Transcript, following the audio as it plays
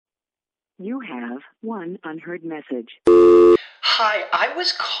You have one unheard message. Hi, I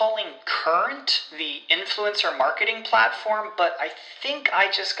was calling Current, the influencer marketing platform, but I think I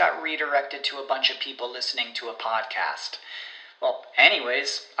just got redirected to a bunch of people listening to a podcast. Well,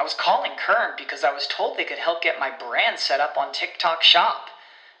 anyways, I was calling Current because I was told they could help get my brand set up on TikTok Shop,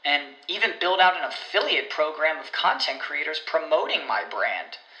 and even build out an affiliate program of content creators promoting my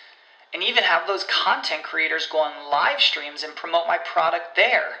brand, and even have those content creators go on live streams and promote my product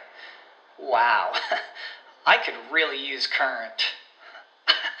there. Wow, I could really use Current.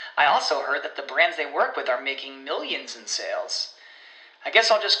 I also heard that the brands they work with are making millions in sales. I guess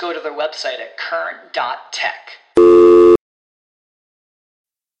I'll just go to their website at current.tech.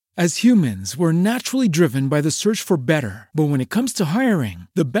 As humans, we're naturally driven by the search for better. But when it comes to hiring,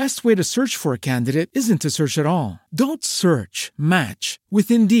 the best way to search for a candidate isn't to search at all. Don't search, match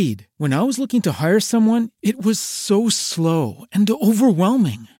with Indeed. When I was looking to hire someone, it was so slow and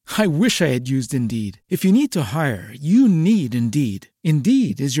overwhelming. I wish I had used Indeed. If you need to hire, you need Indeed.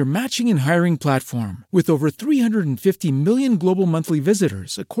 Indeed is your matching and hiring platform with over 350 million global monthly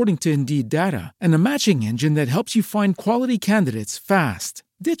visitors, according to Indeed data, and a matching engine that helps you find quality candidates fast.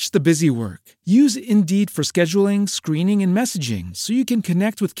 Ditch the busy work. Use Indeed for scheduling, screening, and messaging so you can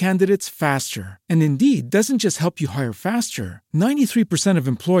connect with candidates faster. And Indeed doesn't just help you hire faster. 93% of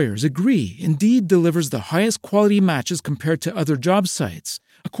employers agree Indeed delivers the highest quality matches compared to other job sites,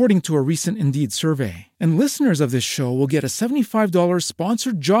 according to a recent Indeed survey. And listeners of this show will get a $75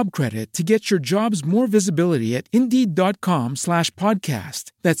 sponsored job credit to get your jobs more visibility at Indeed.com/podcast.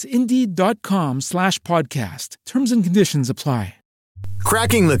 That's Indeed.com/podcast. Terms and conditions apply.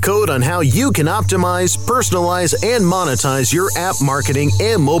 Cracking the code on how you can optimize, personalize, and monetize your app marketing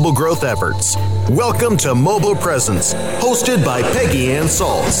and mobile growth efforts. Welcome to Mobile Presence, hosted by Peggy Ann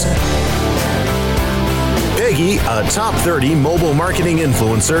Salz. Peggy, a top 30 mobile marketing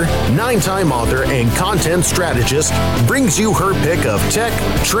influencer, 9-time author, and content strategist, brings you her pick of tech,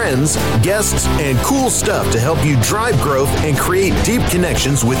 trends, guests, and cool stuff to help you drive growth and create deep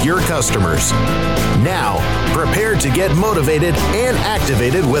connections with your customers. Now, prepare to get motivated and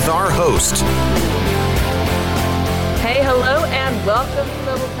activated with our host. Hey, hello, and welcome to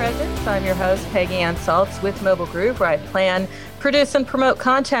Mobile Presence. I'm your host, Peggy Ann Salz with Mobile Groove, where I plan, produce, and promote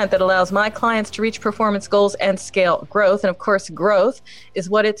content that allows my clients to reach performance goals and scale growth. And of course, growth is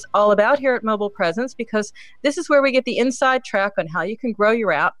what it's all about here at Mobile Presence, because this is where we get the inside track on how you can grow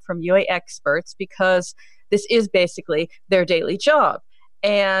your app from UA experts, because this is basically their daily job.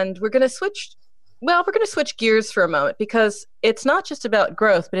 And we're going to switch gears for a moment, because it's not just about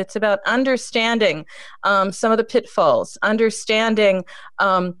growth, but it's about understanding some of the pitfalls, understanding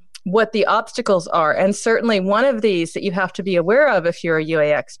what the obstacles are. And certainly one of these that you have to be aware of if you're a UA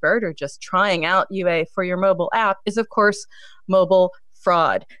expert or just trying out UA for your mobile app is, of course, mobile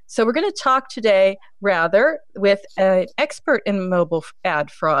fraud. So we're going to talk today, with an expert in mobile ad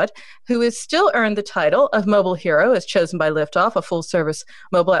fraud who has still earned the title of Mobile Hero, as chosen by Liftoff, a full-service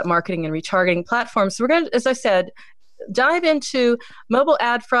mobile app marketing and retargeting platform. So we're going to, as I said, dive into mobile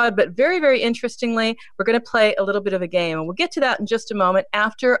ad fraud, but very, very interestingly, we're going to play a little bit of a game. And we'll get to that in just a moment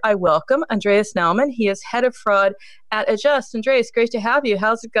after I welcome Andreas Naumann. He is head of fraud at Adjust. Andreas, great to have you.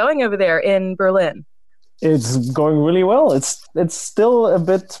 How's it going over there in Berlin? It's going really well. It's still a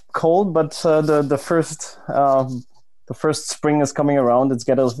bit cold, but the first spring is coming around. It's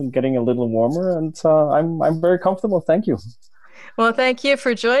getting a little warmer, and I'm very comfortable. Thank you. Well, thank you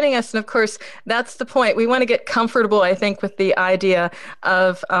for joining us. And of course, that's the point. We want to get comfortable, I think, with the idea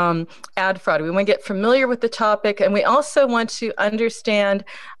of ad fraud. We want to get familiar with the topic. And we also want to understand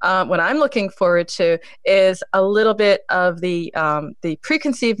what I'm looking forward to is a little bit of the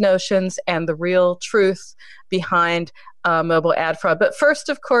preconceived notions and the real truth behind mobile ad fraud. But first,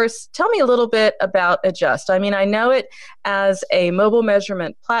 of course, tell me a little bit about Adjust. I mean, I know it as a mobile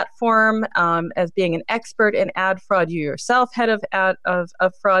measurement platform, as being an expert in ad fraud. You yourself head of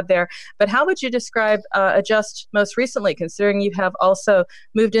fraud there. But how would you describe Adjust most recently, considering you have also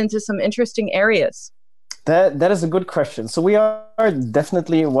moved into some interesting areas? That is a good question. So we are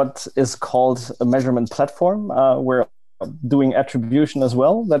definitely what is called a measurement platform. We're doing attribution as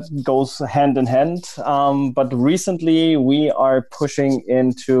well. That goes hand in hand. But recently we are pushing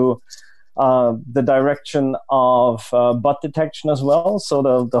into the direction of bot detection as well. So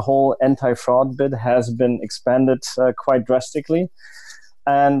the whole anti-fraud bit has been expanded quite drastically.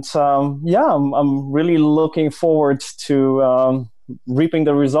 And I'm really looking forward to reaping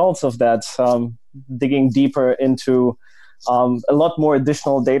the results of that, digging deeper into a lot more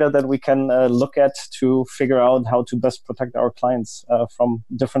additional data that we can look at to figure out how to best protect our clients from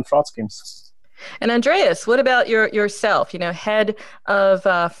different fraud schemes. And Andreas, what about yourself? Head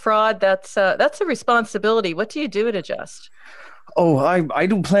of fraud. That's a responsibility. What do you do at Adjust? Oh, I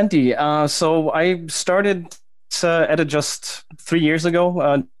do plenty. So I started at Adjust 3 years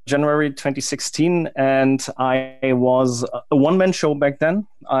ago, January 2016, and I was a one-man show back then.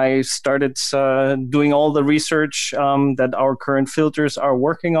 I started doing all the research that our current filters are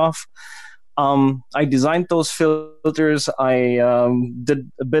working off. I designed those filters. I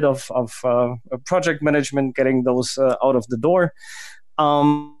did a bit of project management, getting those out of the door.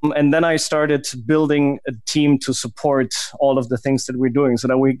 And then I started building a team to support all of the things that we're doing so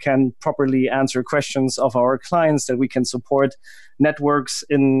that we can properly answer questions of our clients, that we can support networks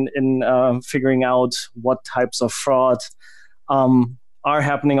in figuring out what types of fraud are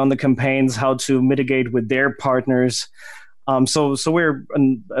happening on the campaigns, how to mitigate with their partners. So we're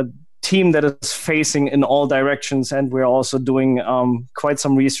a team that is facing in all directions, and we're also doing quite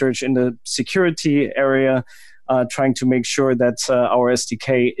some research in the security area, trying to make sure that our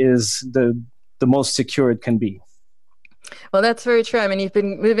SDK is the most secure it can be. Well, that's very true. I mean, you've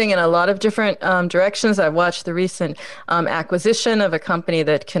been moving in a lot of different directions. I've watched the recent acquisition of a company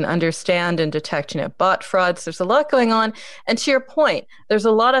that can understand and detect, bot frauds. There's a lot going on. And to your point, there's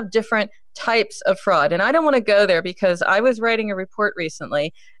a lot of different types of fraud. And I don't want to go there because I was writing a report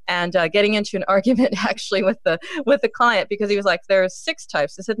recently and getting into an argument actually with the client because he was like, there's 6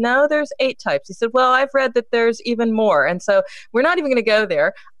 types. I said, no, there's 8 types. He said, well, I've read that there's even more. And so we're not even going to go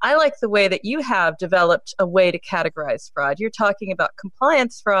there. I like the way that you have developed a way to categorize fraud. You're talking about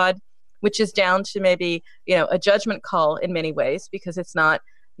compliance fraud, which is down to maybe, a judgment call in many ways because it's not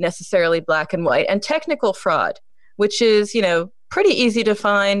necessarily black and white, and technical fraud, which is, pretty easy to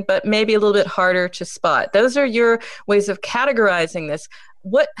find, but maybe a little bit harder to spot. Those are your ways of categorizing this.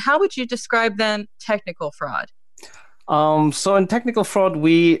 How would you describe then technical fraud? So in technical fraud,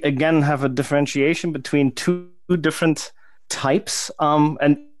 we again have a differentiation between 2 different types,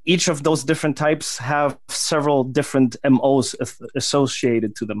 and each of those different types have several different MOs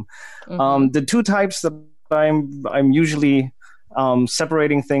associated to them. Mm-hmm. The 2 types that I'm usually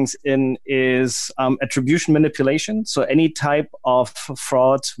separating things in is attribution manipulation. So any type of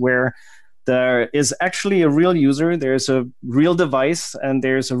fraud where there is actually a real user, there's a real device, and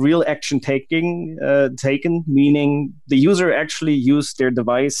there's a real action taken, meaning the user actually used their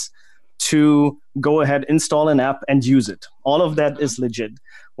device to go ahead, install an app, and use it. All of that is legit.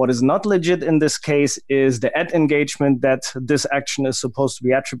 What is not legit in this case is the ad engagement that this action is supposed to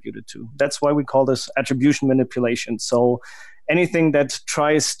be attributed to. That's why we call this attribution manipulation. So anything that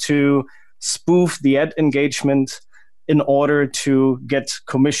tries to spoof the ad engagement in order to get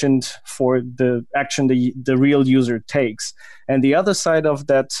commissioned for the action the real user takes. And the other side of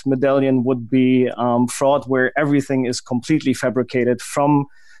that medallion would be fraud where everything is completely fabricated from,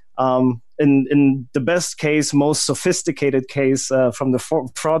 in the best case, most sophisticated case, from the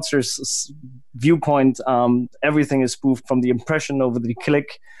fraudster's viewpoint, everything is spoofed from the impression over the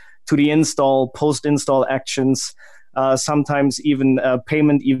click to the install, post-install actions, sometimes even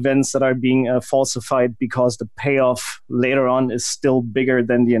payment events that are being falsified because the payoff later on is still bigger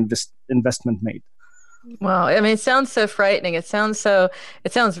than the investment made. Wow. I mean, it sounds so frightening. It sounds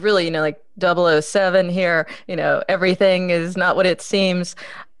really, like 007 here, everything is not what it seems,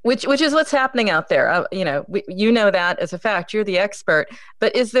 which is what's happening out there. You know that as a fact, you're the expert,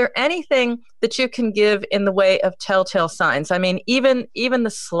 but is there anything that you can give in the way of telltale signs? I mean, even the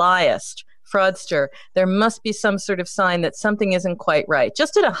slyest fraudster, there must be some sort of sign that something isn't quite right.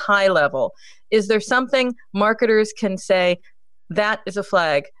 Just at a high level, is there something marketers can say, that is a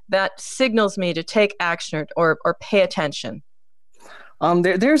flag, that signals me to take action or pay attention?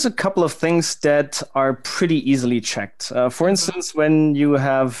 There's a couple of things that are pretty easily checked. For instance, when you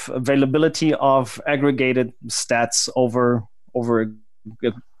have availability of aggregated stats over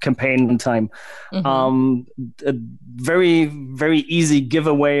a campaign in time, a very, very easy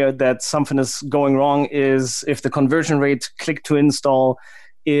giveaway that something is going wrong is if the conversion rate click to install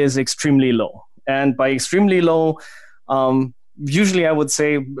is extremely low. And by extremely low, usually I would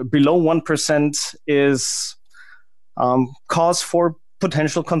say below 1% is cause for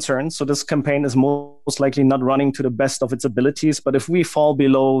potential concern. So this campaign is most likely not running to the best of its abilities. But if we fall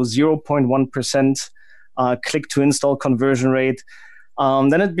below 0.1% click to install conversion rate,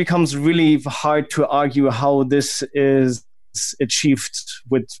 then it becomes really hard to argue how this is achieved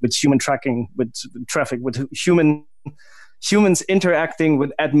with human tracking, with traffic, with humans interacting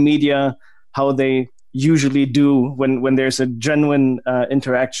with ad media, how they usually do when there's a genuine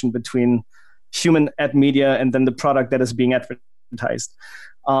interaction between human ad media and then the product that is being advertised.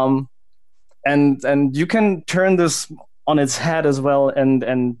 And you can turn this on its head as well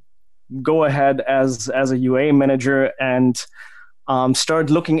and go ahead as a UA manager and start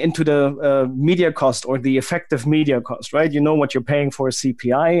looking into the media cost or the effective media cost, right? You know what you're paying for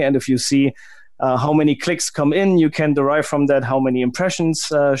CPI, and if you see how many clicks come in, you can derive from that how many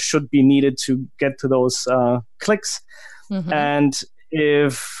impressions should be needed to get to those clicks. Mm-hmm. And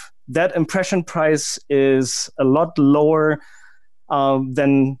if that impression price is a lot lower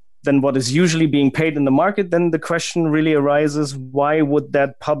than what is usually being paid in the market, then the question really arises, why would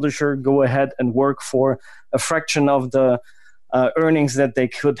that publisher go ahead and work for a fraction of the earnings that they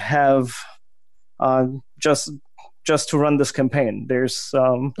could have just to run this campaign? There's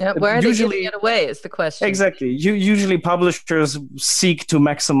why are they giving it away is the question. Exactly. Usually publishers seek to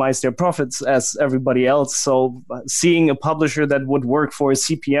maximize their profits as everybody else. So seeing a publisher that would work for a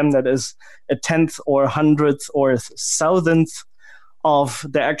CPM that is a 10th or 100th or 1,000th of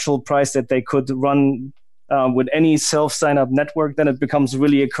the actual price that they could run with any self-sign-up network, then it becomes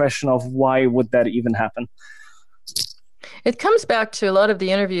really a question of why would that even happen? It comes back to a lot of the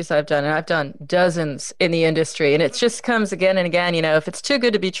interviews I've done, and I've done dozens in the industry, and it just comes again and again. If it's too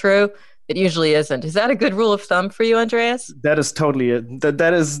good to be true, it usually isn't. Is that a good rule of thumb for you, Andreas? That is totally it.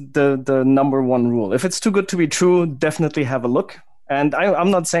 That is the number one rule. If it's too good to be true, definitely have a look. And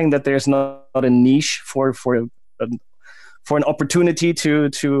I'm not saying that there's not a niche for an opportunity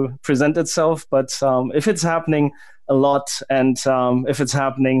to present itself, but if it's happening a lot, and if it's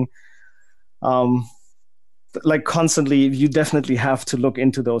happening like constantly, you definitely have to look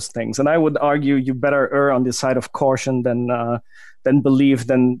into those things. And I would argue you better err on the side of caution than believe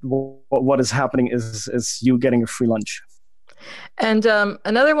than what is happening is you getting a free lunch. And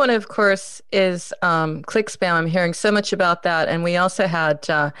another one, of course, is click spam. I'm hearing so much about that. And we also had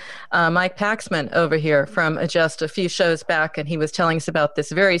Mike Paxman over here from Adjust a few shows back, and he was telling us about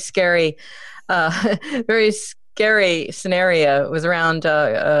this very scary scenario. It was around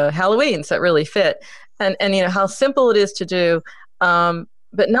Halloween, so it really fit. And how simple it is to do,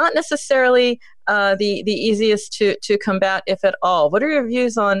 but not necessarily the easiest to combat, if at all. What are your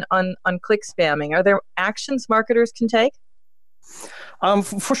views on click spamming? Are there actions marketers can take?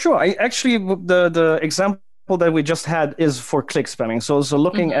 For sure. The example that we just had is for click spamming. So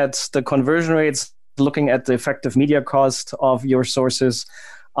looking mm-hmm. at the conversion rates, looking at the effective media cost of your sources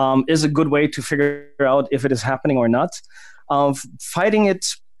is a good way to figure out if it is happening or not. Fighting it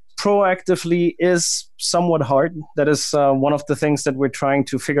proactively is somewhat hard. That is one of the things that we're trying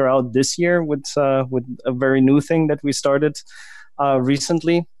to figure out this year with a very new thing that we started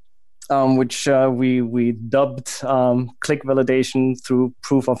recently, which we dubbed click validation through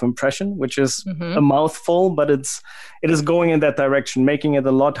proof of impression, which is mm-hmm. a mouthful, but it is going in that direction, making it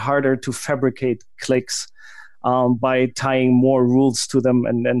a lot harder to fabricate clicks by tying more rules to them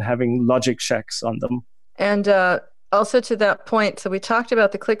and having logic checks on them. And also to that point, so we talked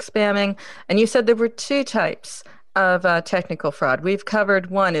about the click spamming, and you said there were two types of technical fraud. We've covered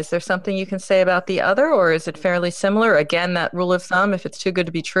one. Is there something you can say about the other, or is it fairly similar? Again, that rule of thumb, if it's too good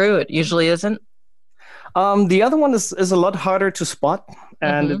to be true, it usually isn't. The other one is a lot harder to spot,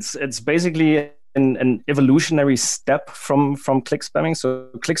 and mm-hmm. it's basically an evolutionary step from click spamming. So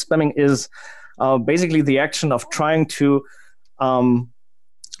click spamming is basically the action of trying to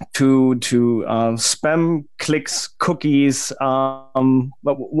spam clicks, cookies,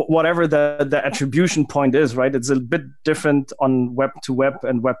 whatever the attribution point is, right? It's a bit different on web to web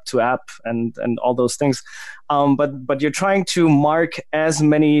and web to app and all those things. But you're trying to mark as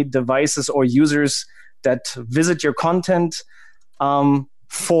many devices or users that visit your content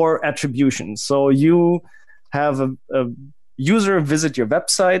for attribution. So you have a user visit your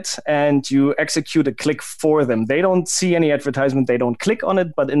website and you execute a click for them. They don't see any advertisement, they don't click on it,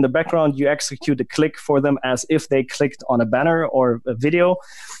 but in the background you execute a click for them as if they clicked on a banner or a video,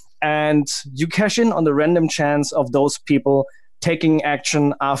 and you cash in on the random chance of those people taking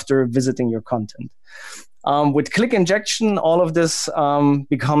action after visiting your content. With click injection, all of this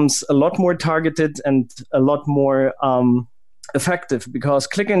becomes a lot more targeted and a lot more effective, because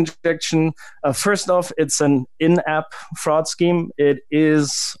click injection, first off, it's an in-app fraud scheme. It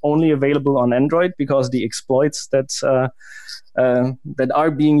is only available on Android because the exploits that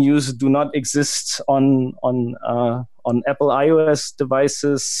are being used do not exist on Apple iOS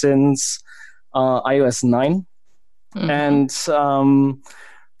devices since iOS 9. Mm-hmm. And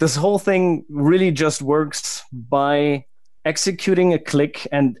this whole thing really just works by executing a click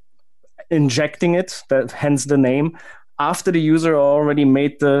and injecting it, hence the name, after the user already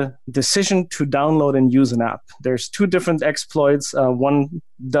made the decision to download and use an app. There's two different exploits. One,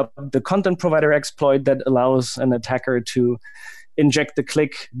 the content provider exploit that allows an attacker to inject the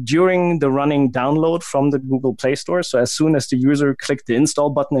click during the running download from the Google Play Store. So as soon as the user clicked the install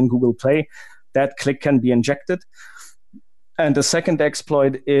button in Google Play, that click can be injected. And the second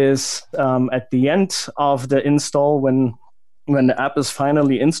exploit is at the end of the install, when the app is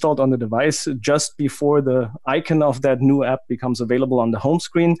finally installed on the device, just before the icon of that new app becomes available on the home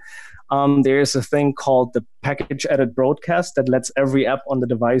screen, there is a thing called the package edit broadcast that lets every app on the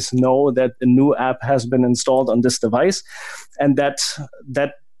device know that a new app has been installed on this device. And that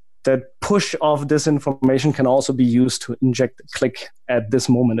push of this information can also be used to inject a click at this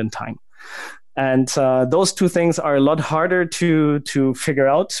moment in time. And those two things are a lot harder to figure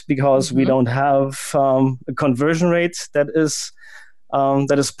out because we don't have a conversion rate that is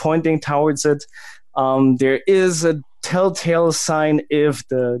pointing towards it. There is a telltale sign if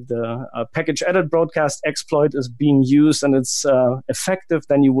the package edit broadcast exploit is being used and it's effective.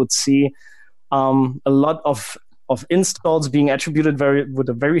 Then you would see a lot of installs being attributed with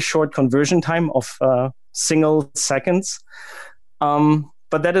a very short conversion time of single seconds.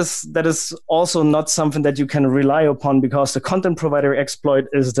 But that is also not something that you can rely upon because the content provider exploit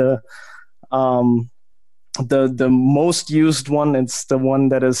is the most used one. It's the one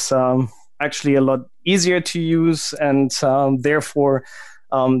that is actually a lot easier to use, and therefore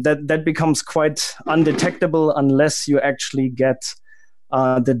that becomes quite undetectable unless you actually get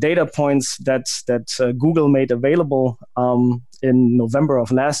the data points that Google made available in November of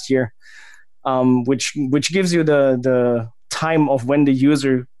last year, which gives you the time of when the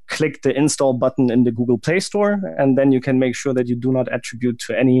user clicked the install button in the Google Play Store, and then you can make sure that you do not attribute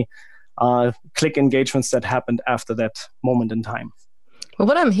to any click engagements that happened after that moment in time. Well,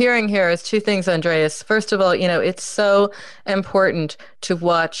 what I'm hearing here is two things, Andreas. First of all, it's so important to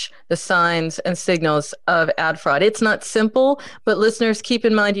watch the signs and signals of ad fraud. It's not simple, but listeners, keep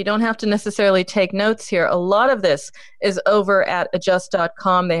in mind, you don't have to necessarily take notes here. A lot of this is over at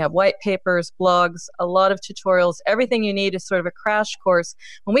adjust.com. They have white papers, blogs, a lot of tutorials. Everything you need is sort of a crash course.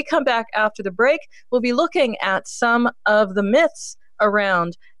 When we come back after the break, we'll be looking at some of the myths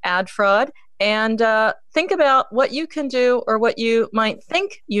around ad fraud and think about what you can do or what you might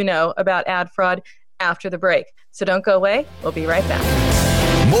think you know about ad fraud after the break. So don't go away. We'll be right back.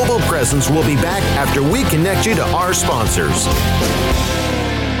 Mobile Presence will be back after we connect you to our sponsors.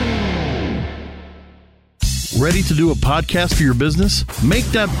 Ready to do a podcast for your business? Make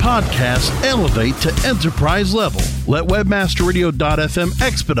that podcast elevate to enterprise level. Let webmasterradio.fm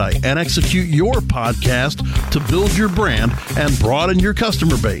expedite and execute your podcast to build your brand and broaden your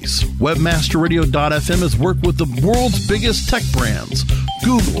customer base. Webmasterradio.fm has worked with the world's biggest tech brands,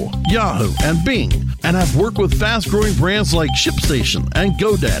 Google, Yahoo, and Bing, and have worked with fast-growing brands like ShipStation and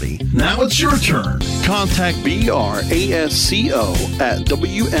GoDaddy. Now it's your turn. Contact BRASCO at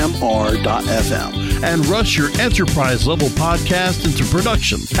WMR.fm and rush your enterprise-level podcast into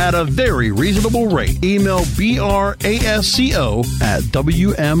production at a very reasonable rate. Email BRASCO at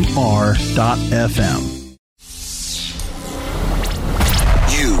WMR.fm.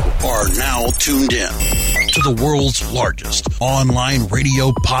 You are now tuned in to the world's largest online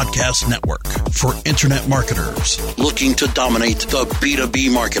radio podcast network for internet marketers looking to dominate the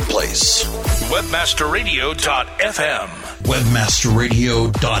B2B marketplace. Webmasterradio.fm.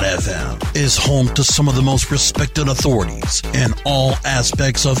 Webmasterradio.fm is home to some of the most respected authorities in all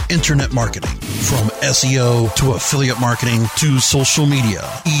aspects of internet marketing, from SEO to affiliate marketing to social media,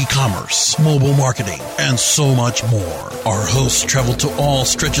 e-commerce, mobile marketing, and so much more. Our hosts travel to all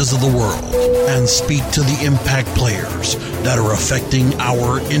stretches of the world and speak to the impact players that are affecting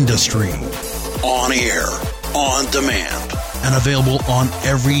our industry. On air, on demand, and available on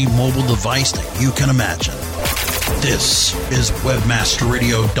every mobile device that you can imagine. This is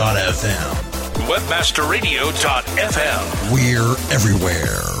WebmasterRadio.fm. WebmasterRadio.fm. We're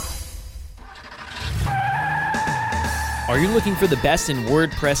everywhere. Are you looking for the best in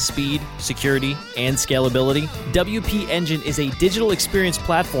WordPress speed, security, and scalability? WP Engine is a digital experience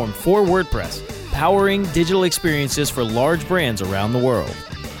platform for WordPress, powering digital experiences for large brands around the world.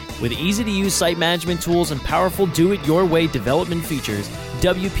 With easy-to-use site management tools and powerful do-it-your-way development features,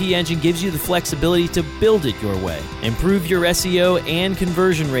 WP Engine gives you the flexibility to build it your way. Improve your SEO and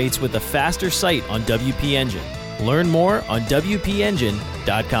conversion rates with a faster site on WP Engine. Learn more on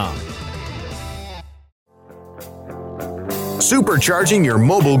WPEngine.com. Supercharging your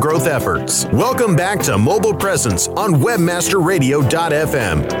mobile growth efforts. Welcome back to Mobile Presence on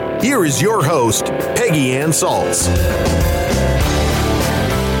WebmasterRadio.fm. Here is your host, Peggy Ann Salz.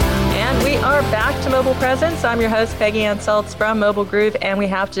 Are back to Mobile Presence. I'm your host, Peggy Ann Salz from Mobile Groove, and we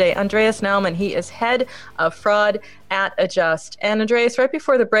have today Andreas Naumann. He is head of fraud at Adjust. And Andreas, right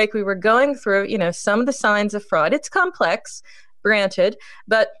before the break, we were going through, some of the signs of fraud. It's complex, granted.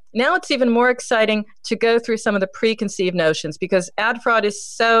 But now it's even more exciting to go through some of the preconceived notions, because ad fraud is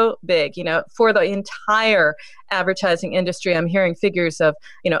so big, for the entire advertising industry. I'm hearing figures of,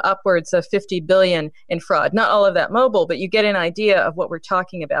 upwards of 50 billion in fraud. Not all of that mobile, but you get an idea of what we're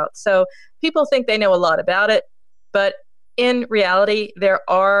talking about. So people think they know a lot about it, but in reality, there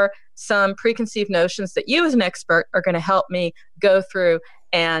are some preconceived notions that you as an expert are going to help me go through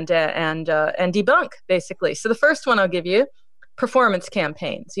and debunk, basically. So the first one I'll give you, performance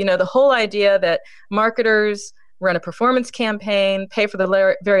campaigns. The whole idea that marketers run a performance campaign, pay for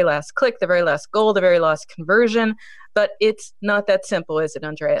the very last click, the very last goal, the very last conversion. But it's not that simple, is it,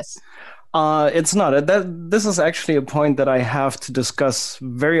 Andreas? It's not. This is actually a point that I have to discuss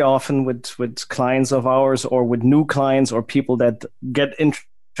very often with clients of ours, or with new clients, or people that get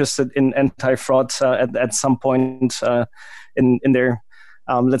interested in anti-fraud at some point in their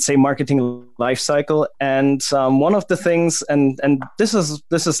let's say marketing life cycle. And one of the things, and this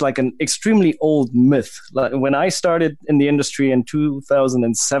is like an extremely old myth. Like when I started in the industry in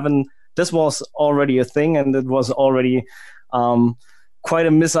 2007, this was already a thing, and it was already quite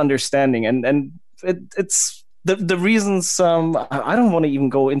a misunderstanding. And it's the reasons. I don't want to even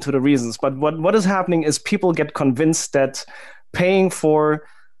go into the reasons, but what is happening is people get convinced that paying for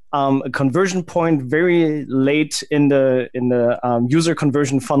a conversion point very late in the user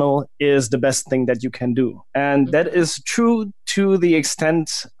conversion funnel is the best thing that you can do, and that is true to the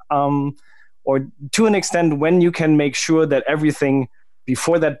extent, or to an extent, when you can make sure that everything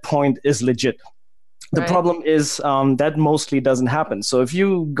before that point is legit. The problem is that mostly doesn't happen. So if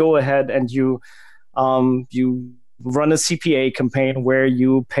you go ahead and you run a CPA campaign where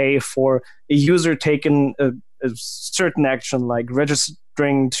you pay for a user taking a certain action, like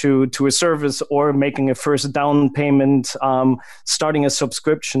registering to a service or making a first down payment, starting a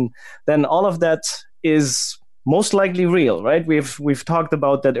subscription, then all of that is most likely real, right? We've talked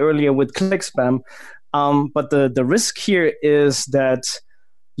about that earlier with click spam. But the risk here is that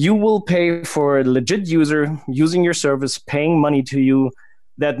you will pay for a legit user using your service, paying money to you,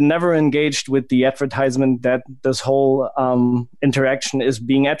 that never engaged with the advertisement that this whole interaction is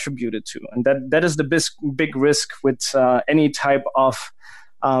being attributed to. And that is the big risk with any type of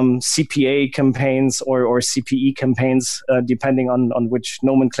CPA campaigns or CPE campaigns, depending on which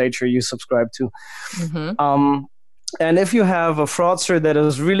nomenclature you subscribe to. Mm-hmm. And if you have a fraudster that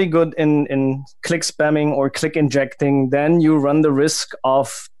is really good in click spamming or click injecting, then you run the risk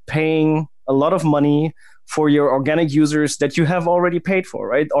of paying a lot of money for your organic users that you have already paid for,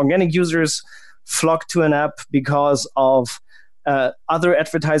 right? Organic users flock to an app because of other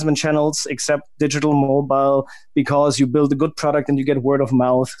advertisement channels except digital mobile, because you build a good product and you get word of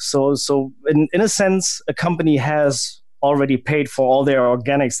mouth. So in a sense, a company has already paid for all their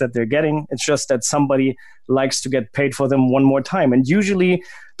organics that they're getting. It's just that somebody likes to get paid for them one more time. And usually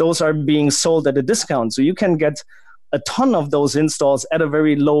those are being sold at a discount. So you can get a ton of those installs at a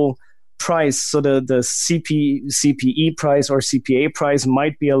very low price. So the CPE price or CPA price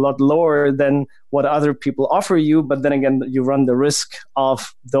might be a lot lower than what other people offer you. But then again, you run the risk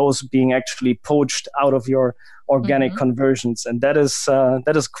of those being actually poached out of your organic conversions. And that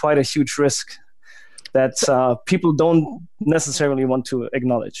is quite a huge risk that people don't necessarily want to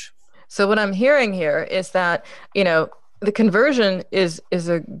acknowledge. So what I'm hearing here is that, the conversion is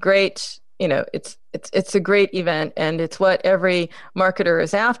a great, it's a great event, and it's what every marketer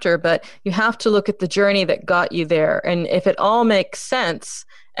is after, but you have to look at the journey that got you there. And if it all makes sense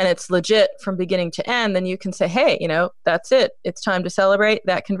and it's legit from beginning to end, then you can say, hey, that's it. It's time to celebrate.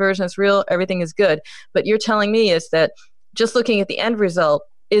 That conversion is real. Everything is good. But you're telling me is that just looking at the end result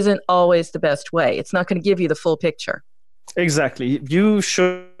isn't always the best way. It's not going to give you the full picture. Exactly. You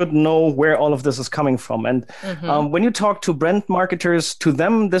should know where all of this is coming from. And when you talk to brand marketers, to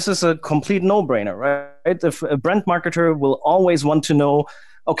them, this is a complete no-brainer, right? If a brand marketer will always want to know,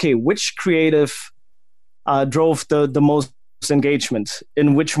 okay, which creative drove the most engagement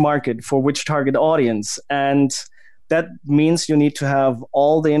in which market for which target audience. And that means you need to have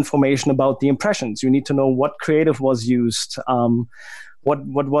all the information about the impressions. You need to know what creative was used, what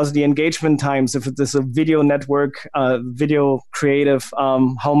was the engagement times, if it is a video network, video creative,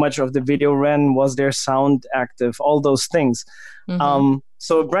 how much of the video ran, was there sound active, all those things.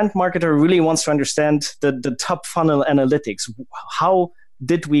 So a brand marketer really wants to understand the top funnel analytics. How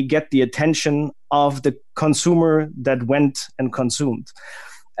did we get the attention of the consumer that went and consumed?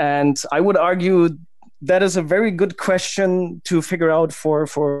 And I would argue that is a very good question to figure out for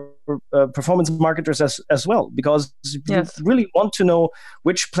performance marketers as well, because you really want to know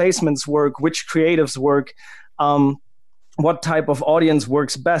which placements work, which creatives work, what type of audience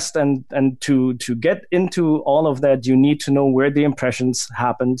works best. And to get into all of that, you need to know where the impressions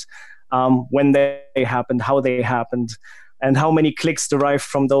happened, when they happened, how they happened, and how many clicks derived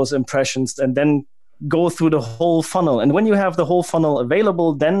from those impressions, and then go through the whole funnel. And when you have the whole funnel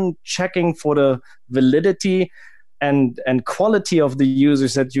available, then checking for the validity and quality of the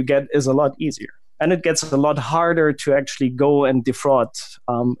users that you get is a lot easier. And it gets a lot harder to actually go and defraud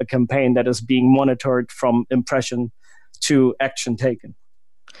a campaign that is being monitored from impression to action taken.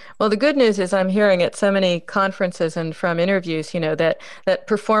 Well, the good news is I'm hearing at so many conferences and from interviews, that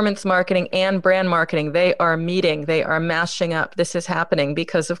performance marketing and brand marketing, they are meeting, they are mashing up. This is happening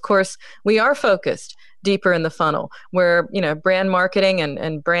because, of course, we are focused deeper in the funnel where, brand marketing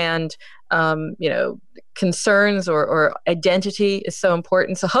and brand, concerns or identity is so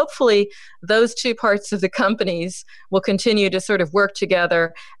important. So hopefully those two parts of the companies will continue to sort of work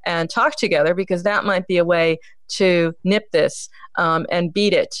together and talk together, because that might be a way to nip this and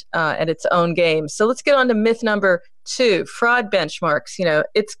beat it at its own game. So let's get on to myth number 2, fraud benchmarks.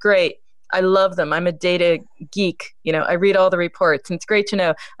 It's great. I love them. I'm a data geek. I read all the reports, and it's great to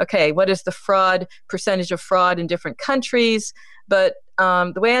know, okay, what is the percentage of fraud in different countries? But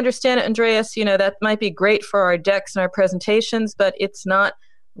the way I understand it, Andreas, that might be great for our decks and our presentations, but it's not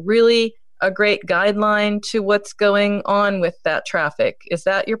really a great guideline to what's going on with that traffic. Is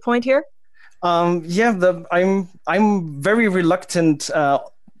that your point here? I'm very reluctant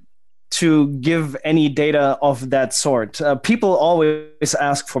to give any data of that sort. People always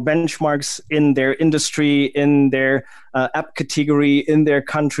ask for benchmarks in their industry, in their app category, in their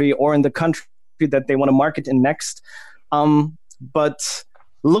country, or in the country that they want to market in next. But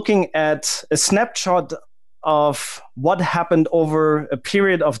looking at a snapshot of what happened over a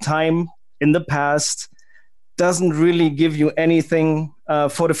period of time in the past doesn't really give you anything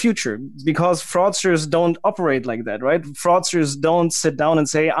for the future, because fraudsters don't operate like that, right? Fraudsters don't sit down and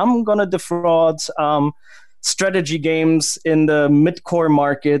say, I'm going to defraud strategy games in the mid-core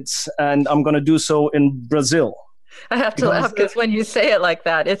markets, and I'm going to do so in Brazil. I have to laugh because when you say it like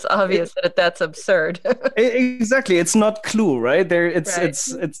that, it's obvious that that's absurd. Exactly. It's not Clue, right?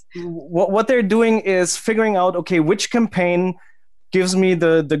 It's what they're doing is figuring out, okay, which campaign gives me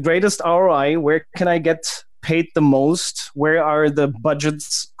the greatest ROI? Where can I get paid the most? Where are the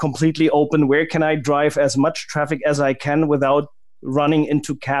budgets completely open? Where can I drive as much traffic as I can without running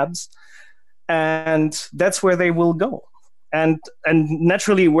into cabs? And that's where they will go. And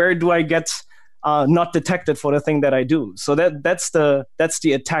naturally, where do I get not detected for the thing that I do? So that's the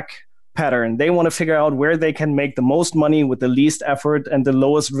attack pattern. They want to figure out where they can make the most money with the least effort and the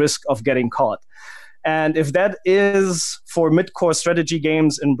lowest risk of getting caught. And if that is for mid-core strategy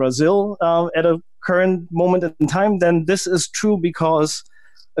games in Brazil at a current moment in time, then this is true because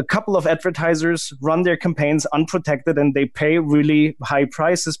a couple of advertisers run their campaigns unprotected and they pay really high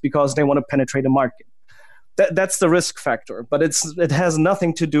prices because they want to penetrate a market. That's the risk factor, but it has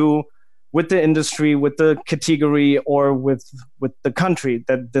nothing to do with the industry, with the category, or with the country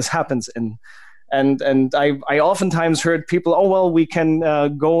that this happens in. And I oftentimes heard people, oh, well, we can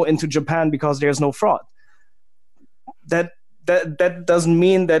go into Japan because there's no fraud. That doesn't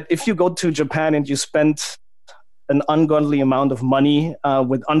mean that if you go to Japan and you spend an ungodly amount of money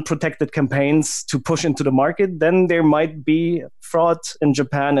with unprotected campaigns to push into the market, then there might be fraud in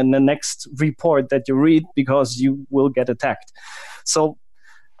Japan in the next report that you read because you will get attacked. So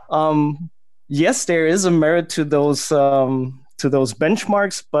yes, there is a merit to those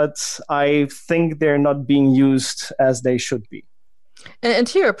benchmarks, but I think they're not being used as they should be. And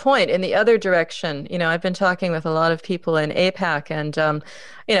to your point, in the other direction, I've been talking with a lot of people in APAC, and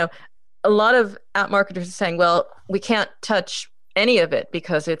a lot of app marketers are saying, well, we can't touch any of it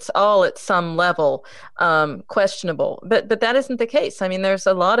because it's all at some level questionable. But that isn't the case. I mean, there's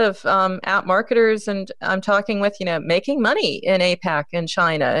a lot of app marketers, and I'm talking with, making money in APAC and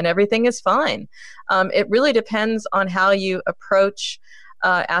China, and everything is fine. It really depends on how you approach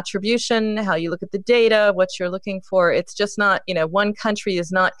attribution, how you look at the data, what you're looking for. It's just not, one country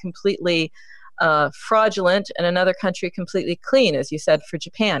is not completely fraudulent and another country completely clean, as you said, for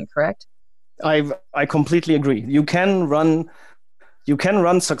Japan, correct? I completely agree. You can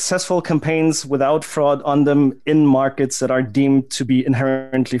run successful campaigns without fraud on them in markets that are deemed to be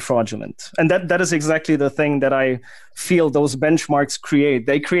inherently fraudulent. And that is exactly the thing that I feel those benchmarks create.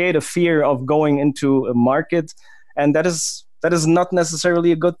 They create a fear of going into a market, and that is not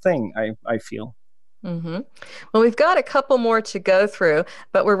necessarily a good thing, I feel. Mm-hmm. Well, we've got a couple more to go through,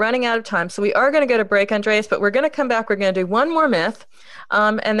 but we're running out of time. So we are going to go to break, Andreas, but we're going to come back. We're going to do one more myth.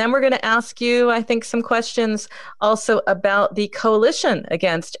 And then we're going to ask you, I think, some questions also about the Coalition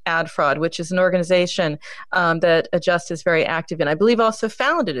Against Ad Fraud, which is an organization that Adjust is very active in. I believe also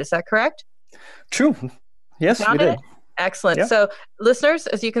founded. Is that correct? True. Yes, we did. Excellent. Yeah. So listeners,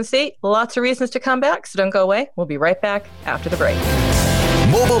 as you can see, lots of reasons to come back. So don't go away. We'll be right back after the break.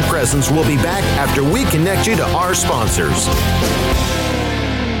 Mobile Presence will be back after we connect you to our sponsors.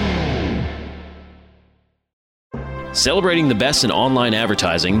 Celebrating the best in online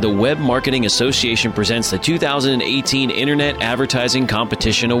advertising, the Web Marketing Association presents the 2018 Internet Advertising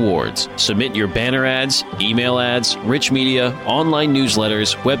Competition Awards. Submit your banner ads, email ads, rich media, online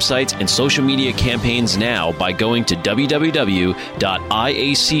newsletters, websites, and social media campaigns now by going to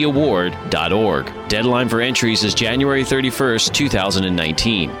www.iacaward.org. Deadline for entries is January 31st,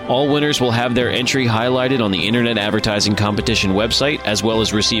 2019. All winners will have their entry highlighted on the Internet Advertising Competition website, as well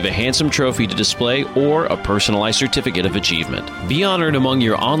as receive a handsome trophy to display or a personalized certificate of achievement. Be honored among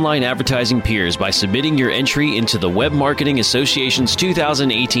your online advertising peers by submitting your entry into the Web Marketing Association's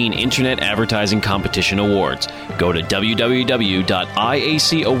 2018 Internet Advertising Competition Awards. Go to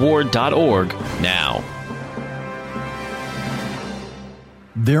www.iacaward.org now.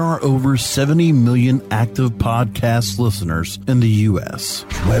 There are over 70 million active podcast listeners in the U.S.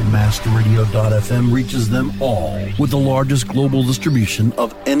 Webmasterradio.fm reaches them all with the largest global distribution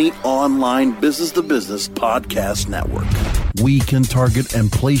of any online business-to-business podcast network. We can target and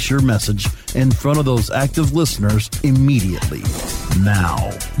place your message in front of those active listeners immediately.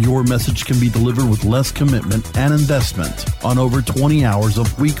 Now, your message can be delivered with less commitment and investment on over 20 hours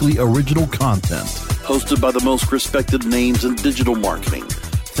of weekly original content hosted by the most respected names in digital marketing,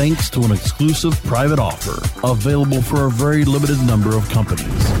 thanks to an exclusive private offer available for a very limited number of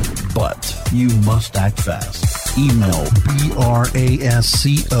companies. But you must act fast. Email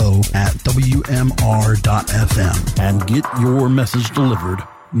brasco@wmr.fm and get your message delivered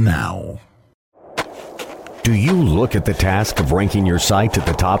now. Do you look at the task of ranking your site at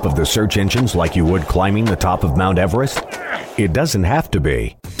the top of the search engines like you would climbing the top of Mount Everest? It doesn't have to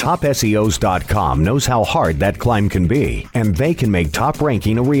be. TopSEOs.com knows how hard that climb can be, and they can make top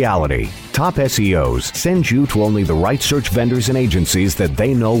ranking a reality. Top SEOs sends you to only the right search vendors and agencies that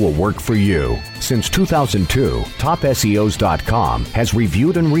they know will work for you. Since 2002, TopSEOs.com has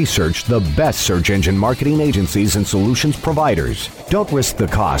reviewed and researched the best search engine marketing agencies and solutions providers. Don't risk the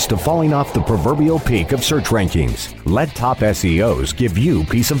cost of falling off the proverbial peak of search rankings. Let Top SEOs give you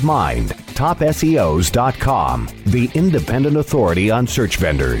peace of mind. TopSEOs.com, the independent authority on search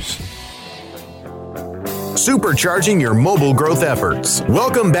vendors. Supercharging your mobile growth efforts.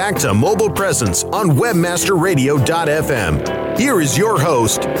 Welcome back to Mobile Presence on WebmasterRadio.fm. Here is your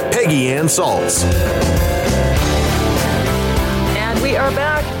host, Peggy Ann Salz. And we are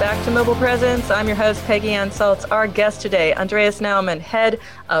back to Mobile Presence. I'm your host, Peggy Ann Salz. Our guest today, Andreas Naumann, head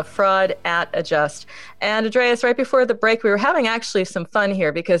of fraud at Adjust. And Andreas, right before the break, we were having actually some fun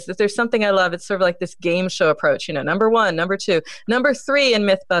here because if there's something I love, it's sort of like this game show approach. You know, number one, number two, number three in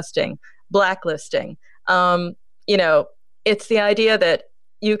myth busting, blacklisting. You know, it's the idea that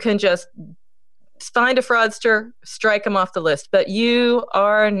you can just find a fraudster, strike them off the list, but you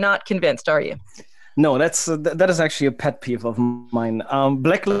are not convinced, are you? No, that is actually a pet peeve of mine.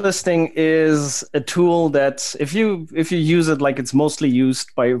 Blacklisting is a tool that if you use it like it's mostly used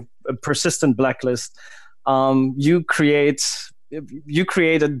by a persistent blacklist, you create a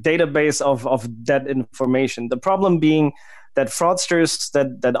database of that information. The problem being that fraudsters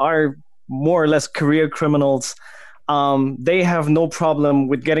that are more or less career criminals, they have no problem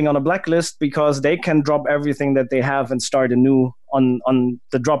with getting on a blacklist because they can drop everything that they have and start anew on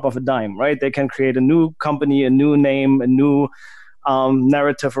the drop of a dime, right? They can create a new company, a new name, a new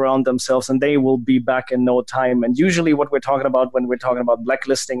narrative around themselves, and they will be back in no time. And usually what we're talking about when we're talking about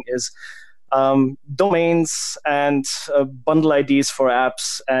blacklisting is domains and bundle IDs for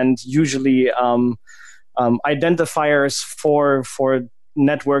apps, and usually identifiers for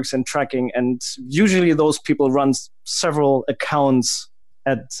networks and tracking, and usually those people run several accounts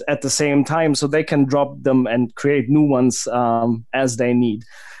at the same time, so they can drop them and create new ones as they need.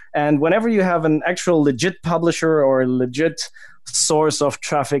 And whenever you have an actual legit publisher or a legit source of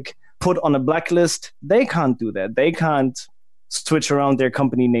traffic put on a blacklist, they can't do that. They can't switch around their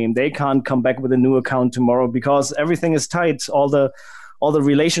company name. They can't come back with a new account tomorrow because everything is tied. All the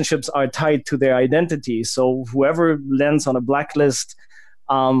relationships are tied to their identity. So whoever lands on a blacklist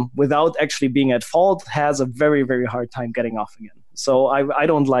without actually being at fault has a very, very hard time getting off again. So I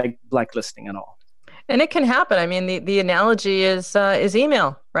don't like blacklisting at all. And it can happen. I mean, the analogy is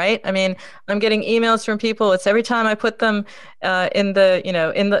email, right? I mean, I'm getting emails from people. It's every time I put them in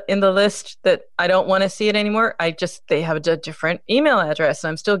the list that I don't want to see it anymore. They have a different email address, and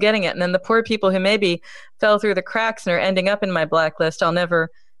I'm still getting it. And then the poor people who maybe fell through the cracks and are ending up in my blacklist, I'll never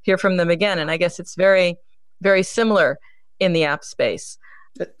hear from them again. And I guess it's very, very similar in the app space.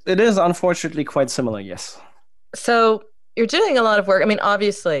 It is unfortunately quite similar, yes. So you're doing a lot of work. I mean,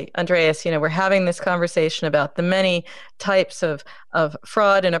 obviously, Andreas, we're having this conversation about the many types of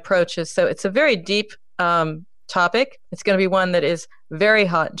fraud and approaches. So it's a very deep topic. It's going to be one that is very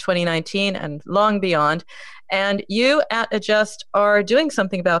hot in 2019 and long beyond. And you at Adjust are doing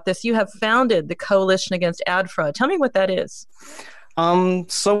something about this. You have founded the Coalition Against Ad Fraud. Tell me what that is.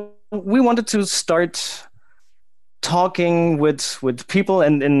 So we wanted to start talking with people,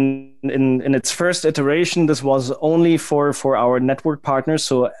 and in its first iteration, this was only for our network partners,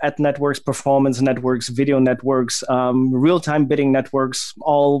 so ad networks, performance networks, video networks, real-time bidding networks,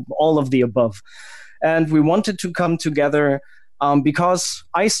 all of the above. And we wanted to come together because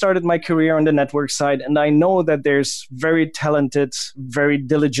I started my career on the network side, and I know that there's very talented, very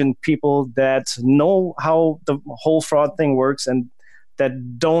diligent people that know how the whole fraud thing works and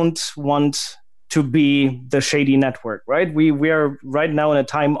that don't want to be the shady network, right? We are right now in a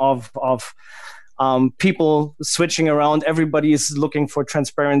time of people switching around. Everybody is looking for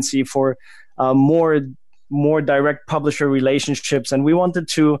transparency, for more direct publisher relationships, and we wanted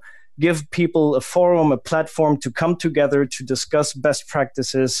to give people a forum, a platform to come together to discuss best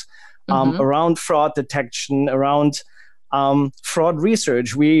practices around fraud detection, around fraud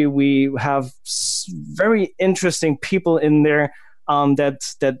research. We have very interesting people in there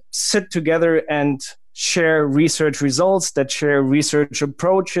that sit together and share research results, that share research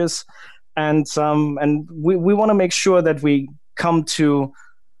approaches, and we want to make sure that we come to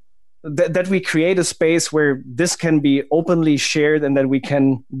that we create a space where this can be openly shared and that we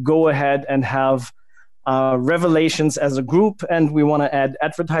can go ahead and have revelations as a group. And we want to add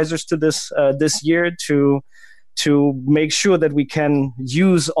advertisers to this year to make sure that we can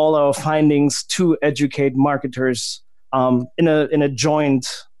use all our findings to educate marketers in a joint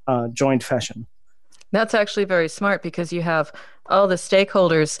fashion. That's actually very smart because you have all the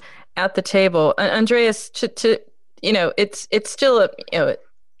stakeholders at the table. Andreas, it's still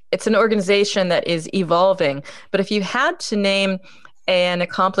it's an organization that is evolving. But if you had to name an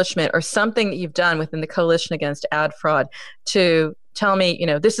accomplishment or something that you've done within the Coalition Against Ad Fraud to tell me,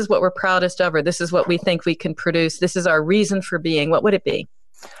 this is what we're proudest of, or this is what we think we can produce, this is our reason for being, what would it be?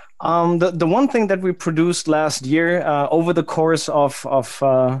 The one thing that we produced last year over the course of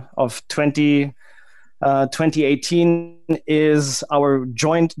 2018 is our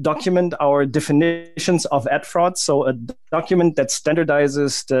joint document, our definitions of ad fraud. So a document that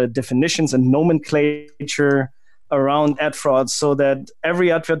standardizes the definitions and nomenclature around ad fraud so that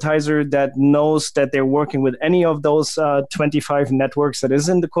every advertiser that knows that they're working with any of those 25 networks that is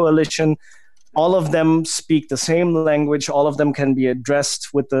in the coalition, all of them speak the same language, all of them can be addressed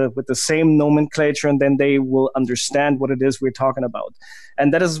with the same nomenclature, and then they will understand what it is we're talking about.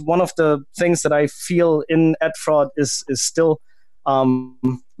 And that is one of the things that I feel in ad fraud is still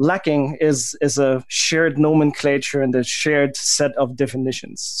lacking is a shared nomenclature and a shared set of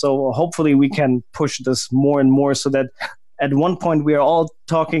definitions. So hopefully we can push this more and more so that at one point we are all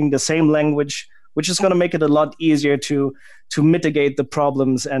talking the same language, which is going to make it a lot easier to mitigate the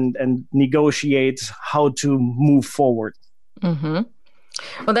problems and negotiate how to move forward. Mm-hmm.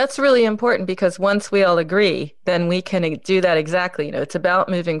 Well, that's really important because once we all agree, then we can do that exactly. It's about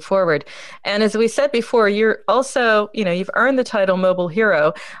moving forward. And as we said before, you're also, you've earned the title Mobile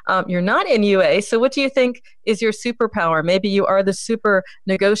Hero. You're not in UA. So what do you think is your superpower? Maybe you are the super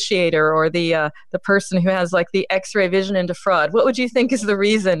negotiator or the person who has like the X-ray vision into fraud. What would you think is the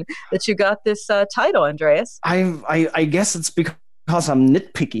reason that you got this title, Andreas? I guess it's because I'm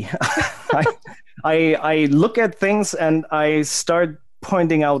nitpicky. I look at things and I start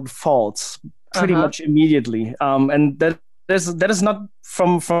pointing out faults pretty much immediately, and that is not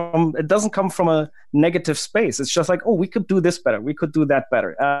from it doesn't come from a negative space. It's just like, oh, we could do this better, we could do that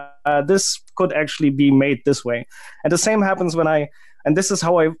better, this could actually be made this way. And the same happens and this is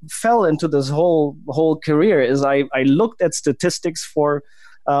how I fell into this whole career, is I looked at statistics for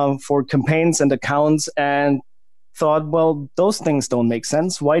campaigns and accounts and thought, well, those things don't make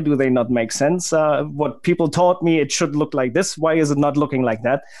sense. Why do they not make sense? What people taught me, it should look like this. Why is it not looking like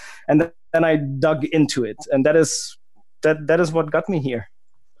that? And then I dug into it, and that is what got me here.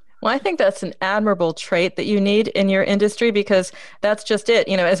 Well, I think that's an admirable trait that you need in your industry because that's just it.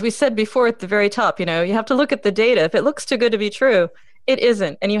 As we said before at the very top, you have to look at the data. If it looks too good to be true, it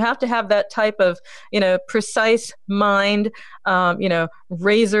isn't. And you have to have that type of, precise mind,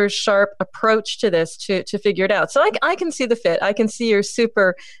 razor sharp approach to this to figure it out. So I can see the fit. I can see your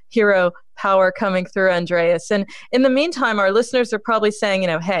superhero power coming through, Andreas. And in the meantime, our listeners are probably saying,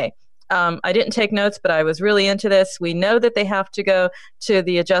 hey, I didn't take notes, but I was really into this. We know that they have to go to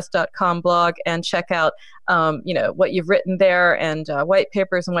the adjust.com blog and check out, what you've written there and white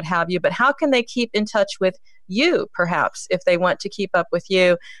papers and what have you. But how can they keep in touch with you, perhaps, if they want to keep up with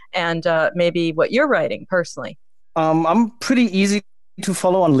you and maybe what you're writing personally? I'm pretty easy to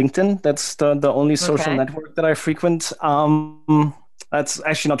follow on LinkedIn. That's the only social network that I frequent. That's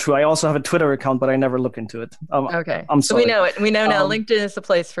actually not true. I also have a Twitter account, but I never look into it. Okay. I'm sorry. So we know it. We know now LinkedIn is the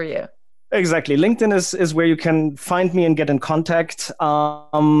place for you. Exactly. LinkedIn is where you can find me and get in contact.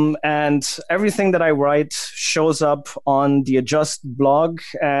 And everything that I write shows up on the Adjust blog.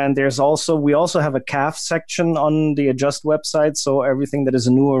 And we also have a CAF section on the Adjust website. So everything that is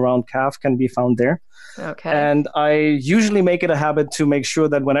new around CAF can be found there. Okay. And I usually make it a habit to make sure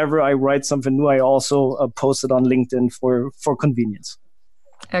that whenever I write something new, I also post it on LinkedIn for convenience.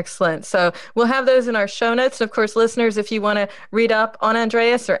 Excellent. So we'll have those in our show notes. And of course, listeners, if you want to read up on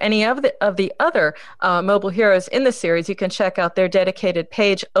Andreas or any of the other mobile heroes in the series, you can check out their dedicated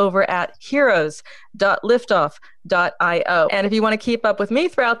page over at heroes.liftoff.io. And if you want to keep up with me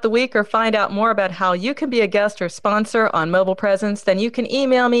throughout the week or find out more about how you can be a guest or sponsor on Mobile Presence, then you can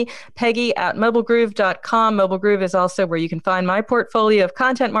email me, Peggy@mobilegroove.com. Mobile Groove is also where you can find my portfolio of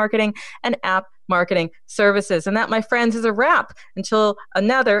content marketing and app marketing services. And that, my friends, is a wrap until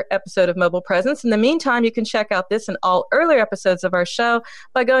another episode of Mobile Presence. In the meantime, you can check out this and all earlier episodes of our show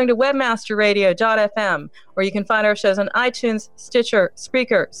by going to webmasterradio.fm, where you can find our shows on iTunes, Stitcher,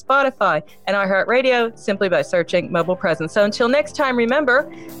 Spreaker, Spotify, and iHeartRadio simply by searching Mobile Presence. So until next time,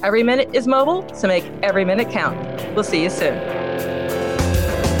 remember, every minute is mobile, so make every minute count. We'll see you soon.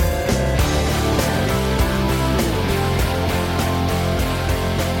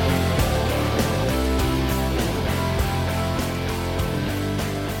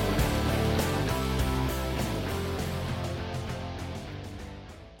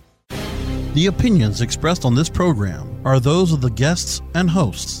 The opinions expressed on this program are those of the guests and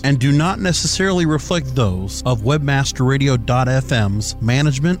hosts and do not necessarily reflect those of WebmasterRadio.fm's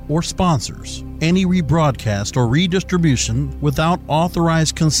management or sponsors. Any rebroadcast or redistribution without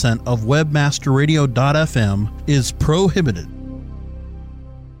authorized consent of WebmasterRadio.fm is prohibited.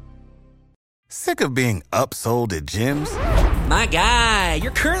 Sick of being upsold at gyms? My guy,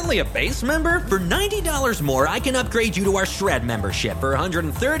 you're currently a base member? For $90 more, I can upgrade you to our Shred membership. For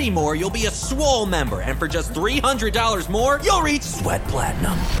 $130 more, you'll be a Swole member. And for just $300 more, you'll reach Sweat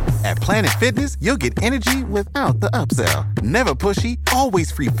Platinum. At Planet Fitness, you'll get energy without the upsell. Never pushy,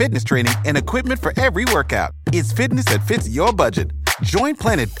 always free fitness training and equipment for every workout. It's fitness that fits your budget. Join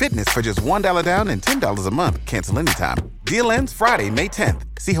Planet Fitness for just $1 down and $10 a month. Cancel anytime. Deal ends Friday, May 10th.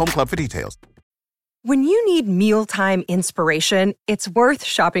 See Home Club for details. When you need mealtime inspiration, it's worth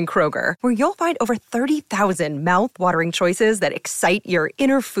shopping Kroger, where you'll find over 30,000 mouth-watering choices that excite your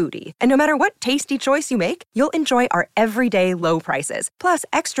inner foodie. And no matter what tasty choice you make, you'll enjoy our everyday low prices, plus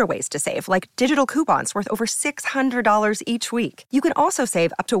extra ways to save, like digital coupons worth over $600 each week. You can also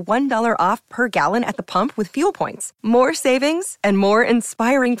save up to $1 off per gallon at the pump with fuel points. More savings and more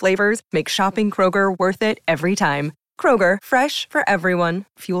inspiring flavors make shopping Kroger worth it every time. Kroger, fresh for everyone.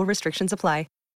 Fuel restrictions apply.